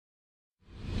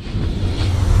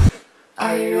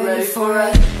Are you ready for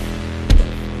it?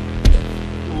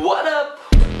 What up?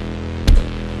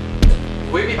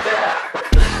 We be back!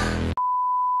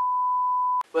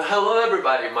 Well, hello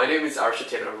everybody, my name is Arsha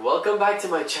Taylor. Welcome back to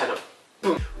my channel.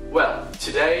 Boom. Well,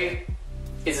 today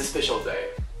is a special day.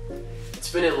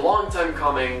 It's been a long time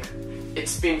coming.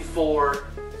 It's been 4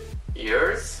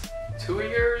 years? 2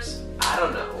 years? I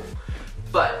don't know.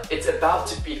 But it's about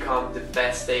to become the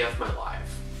best day of my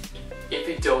life. If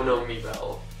you don't know me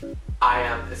well, I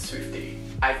am a Swiftie.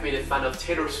 I've been a fan of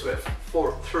Taylor Swift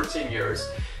for 13 years,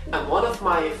 and one of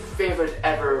my favorite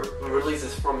ever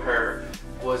releases from her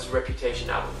was Reputation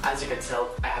album. As you can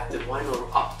tell, I have the vinyl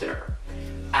up there.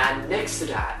 And next to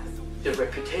that, the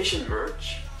Reputation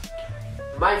merch,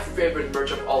 my favorite merch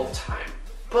of all time.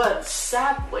 But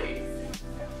sadly,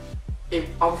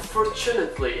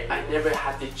 unfortunately, I never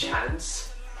had the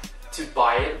chance to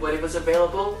buy it when it was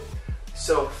available.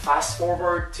 So fast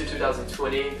forward to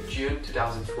 2020, June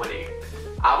 2020.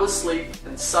 I was asleep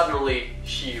and suddenly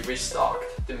she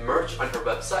restocked the merch on her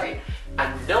website,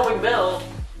 and knowing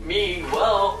me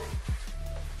well,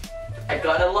 I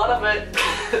got a lot of it.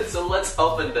 So let's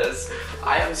open this.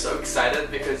 I am so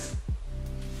excited because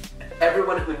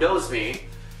everyone who knows me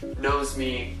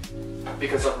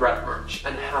because of Red merch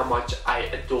and how much I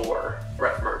adore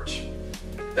Red merch.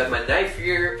 Got my knife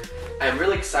here. I'm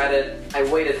really excited. I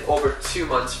waited over 2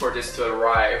 months for this to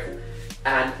arrive,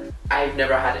 and I've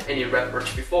never had any Red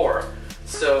merch before.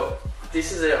 So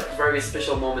this is a very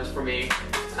special moment for me.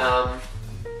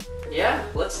 Yeah,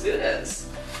 let's do this.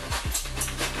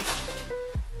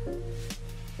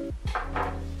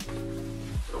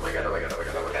 Oh my god, oh my god, oh my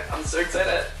god, oh my god. I'm so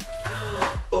excited.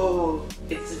 Oh,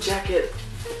 it's a jacket.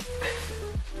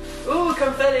 Ooh,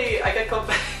 confetti! I got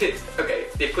confetti. Okay,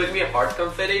 they put me a heart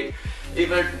confetti.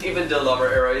 Even the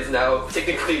lover era is now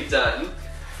technically done.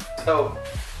 Oh,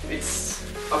 it's...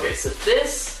 Okay, so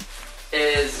this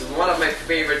is one of my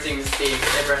favorite things they've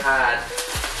ever had.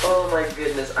 Oh my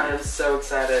goodness, I am so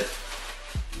excited.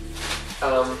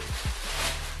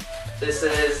 This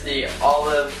is the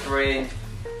olive green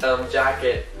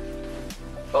jacket.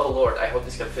 Oh lord, I hope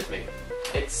this can fit me.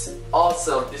 It's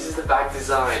awesome. This is the back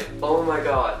design. Oh my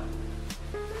god.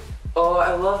 Oh,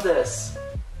 I love this.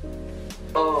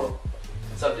 Oh.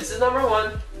 So this is number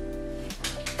 1.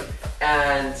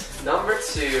 And number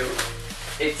 2,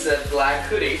 it's a black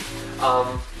hoodie.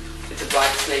 It's a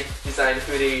black snake design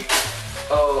hoodie.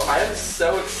 Oh, I am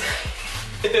so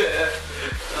excited.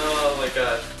 Oh my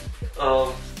god.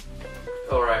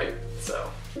 Alright, so.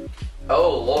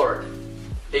 Oh lord.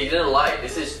 They didn't lie.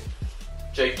 This is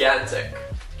gigantic.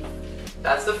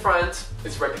 That's the front.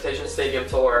 It's Reputation Stadium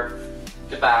Tour.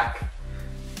 The back.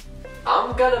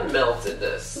 I'm gonna melt in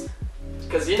this.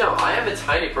 Because you know, I am a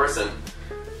tiny person.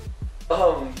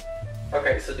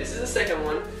 Okay, so this is the second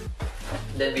one.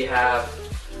 Then we have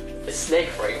a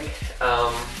snake ring.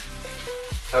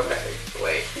 Okay,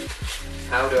 wait.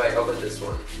 How do I open this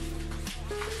one?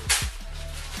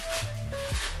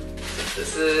 So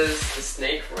this is the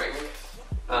snake ring.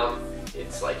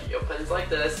 It's like, it opens like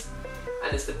this,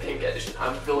 and it's the pink edition.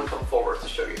 I'm gonna come forward to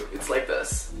show you. It's like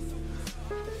this.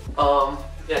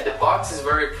 Yeah, the box is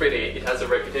very pretty. It has a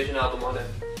Reputation album on it.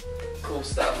 Cool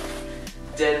stuff.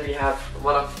 Then we have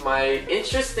one of my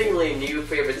interestingly new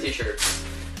favorite t-shirts.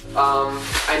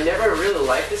 I never really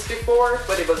liked this before,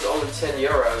 but it was only 10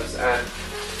 euros and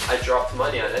I dropped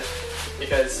money on it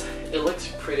because it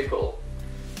looked pretty cool.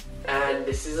 And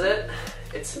this is it.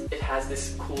 It has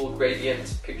this cool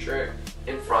gradient picture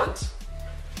in front,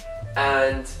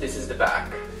 and this is the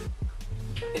back.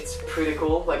 It's pretty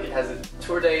cool. Like, it has a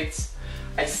tour dates.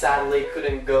 I sadly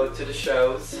couldn't go to the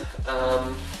shows.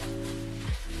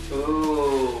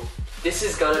 Ooh, this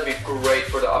is gonna be great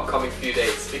for the upcoming few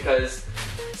dates because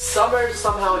summer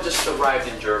somehow just arrived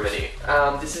in Germany.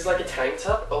 This is like a tank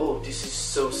top. Oh, this is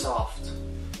so soft.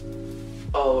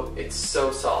 Oh, it's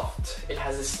so soft. It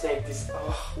has a snake.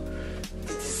 Oh,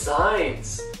 the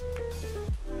designs.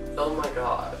 Oh my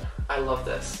god, I love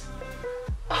this.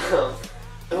 I love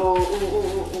it.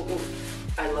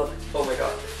 Oh my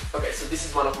god. Okay, so this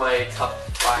is one of my top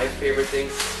 5 favorite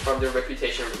things from the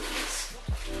Reputation release.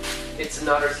 It's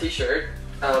another t-shirt.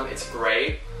 It's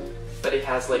gray, but it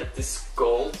has like this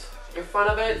gold in front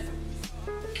of it,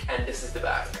 and this is the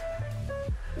back.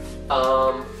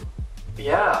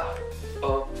 Yeah.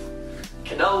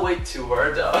 Cannot wait to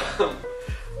wear them.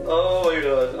 Oh my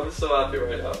god, I'm so happy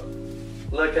right now.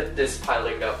 Look at this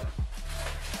piling up.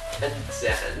 And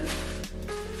then,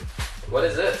 what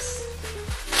is this?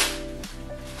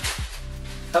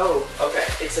 Oh, okay.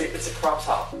 It's a crop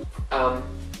top.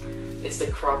 It's the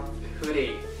crop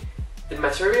hoodie. The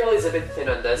material is a bit thin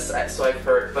on this, so I've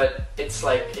heard, but it's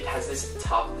like it has these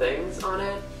top things on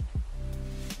it.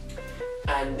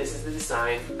 And this is the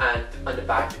design, and on the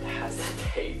back it has the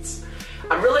dates.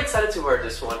 I'm really excited to wear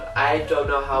this one. I don't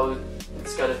know how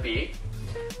it's gonna be,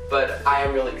 but I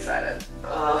am really excited.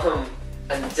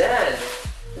 And then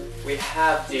we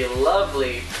have the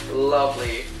lovely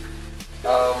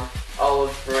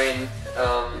olive green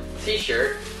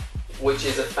t-shirt, which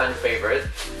is a fan favorite.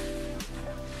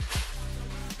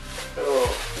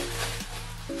 Oh,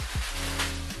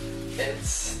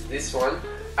 it's this one.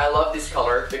 I love this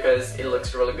color because it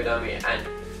looks really good on me, and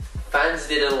fans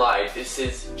didn't lie, this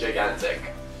is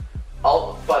gigantic.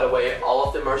 By the way, all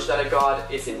of the merch that I got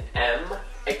is in M,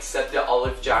 except the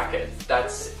olive jacket,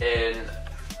 that's in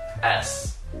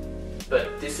S.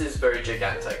 But this is very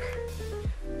gigantic.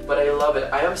 But I love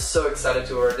it. I am so excited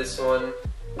to wear this one.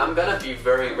 I'm gonna be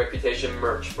wearing Reputation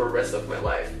merch for the rest of my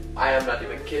life. I am not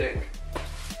even kidding.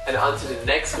 And on to the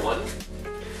next one.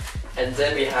 And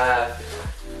then we have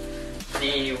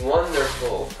the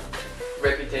wonderful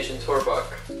Reputation tour book.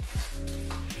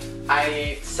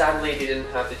 I sadly didn't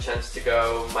have the chance to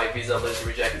go. My visa was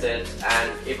rejected,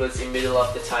 and it was in the middle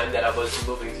of the time that I was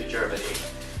moving to Germany.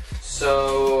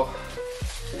 So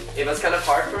it was kind of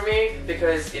hard for me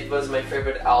because it was my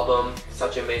favorite album,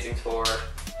 such an amazing tour.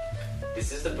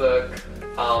 This is the book,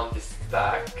 this is the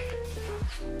back.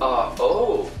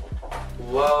 Oh,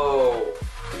 whoa.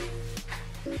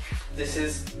 This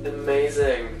is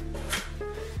amazing.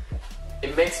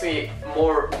 It makes me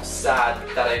more sad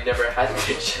that I never had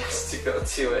the chance to go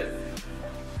to it.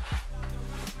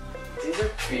 These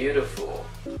are beautiful.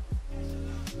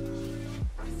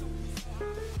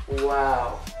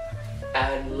 Wow.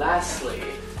 And lastly,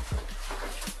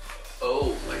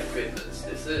 oh my goodness,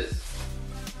 this is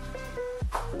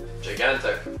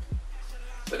gigantic,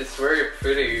 but it's very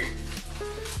pretty.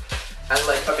 And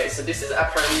like, okay, so this is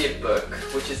apparently a book,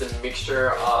 which is a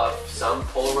mixture of some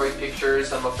Polaroid pictures,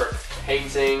 some of her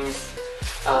paintings.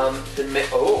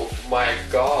 Oh my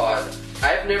god,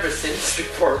 I've never seen this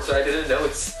before, so I didn't know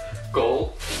it's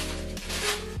gold.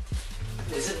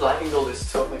 This is black and gold, is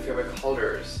two of my favorite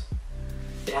colors.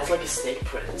 It has like a snake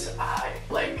print.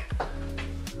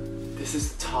 This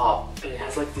is the top, and it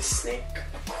has like this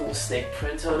cool snake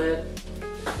print on it.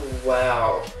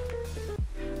 Wow.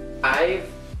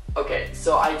 Okay,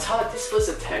 so I thought this was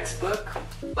a textbook,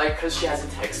 like, cause she has a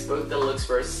textbook that looks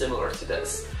very similar to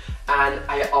this. And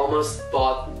I almost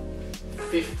bought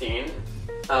 15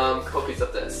 copies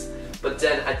of this. But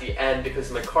then at the end,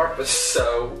 because my card was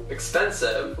so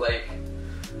expensive, like,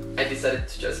 I decided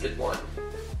to just get one.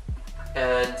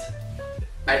 And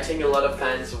I think a lot of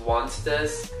fans want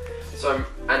this, so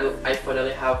I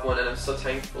finally have one, and I'm so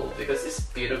thankful because it's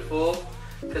beautiful.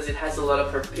 Because it has a lot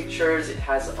of her pictures, it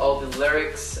has all the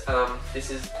lyrics.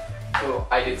 This is "Oh,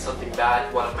 I Did Something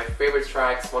Bad," one of my favorite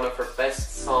tracks, one of her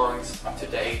best songs to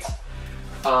date.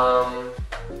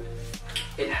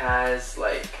 It has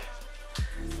like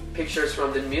pictures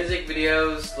from the music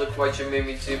videos, Look What You Made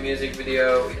Me Do music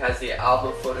video. It has the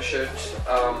album photo shoot,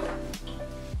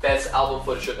 best album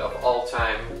photo shoot of all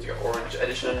time, the orange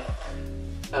edition.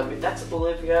 That's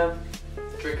Olivia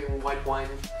drinking white wine.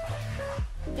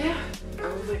 Yeah,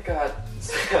 oh my god.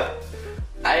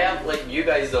 I am, like, you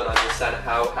guys don't understand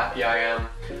how happy I am.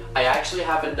 I actually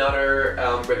have another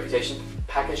Reputation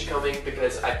package coming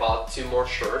because I bought 2 more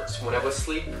shirts when I was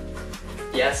asleep.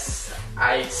 Yes,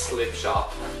 I sleep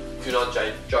shop. Do not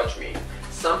judge me.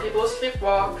 Some people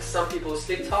sleepwalk, some people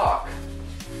sleep talk.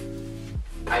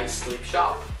 I sleep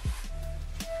shop.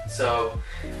 So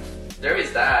there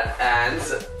is that, and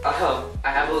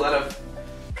I have a lot of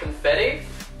confetti.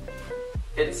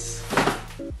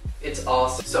 It's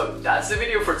awesome. So that's the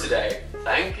video for today.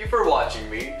 Thank you for watching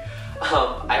me.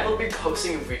 I will be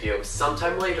posting a video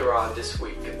sometime later on this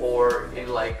week or in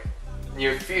like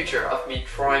near future of me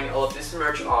trying all of this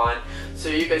merch on, so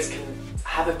you guys can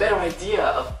have a better idea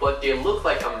of what they look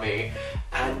like on me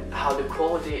and how the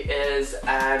quality is,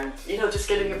 and you know, just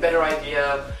getting a better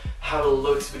idea how it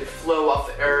looks with the flow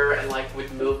of air and like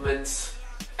with movements.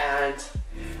 And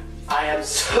I am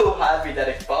so happy that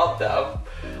I bought them.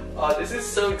 This is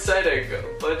so exciting.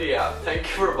 But yeah, thank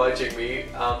you for watching me.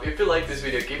 If you like this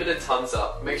video, give it a thumbs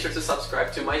up. Make sure to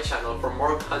subscribe to my channel for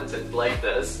more content like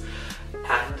this.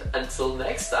 And until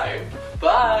next time,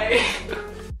 bye!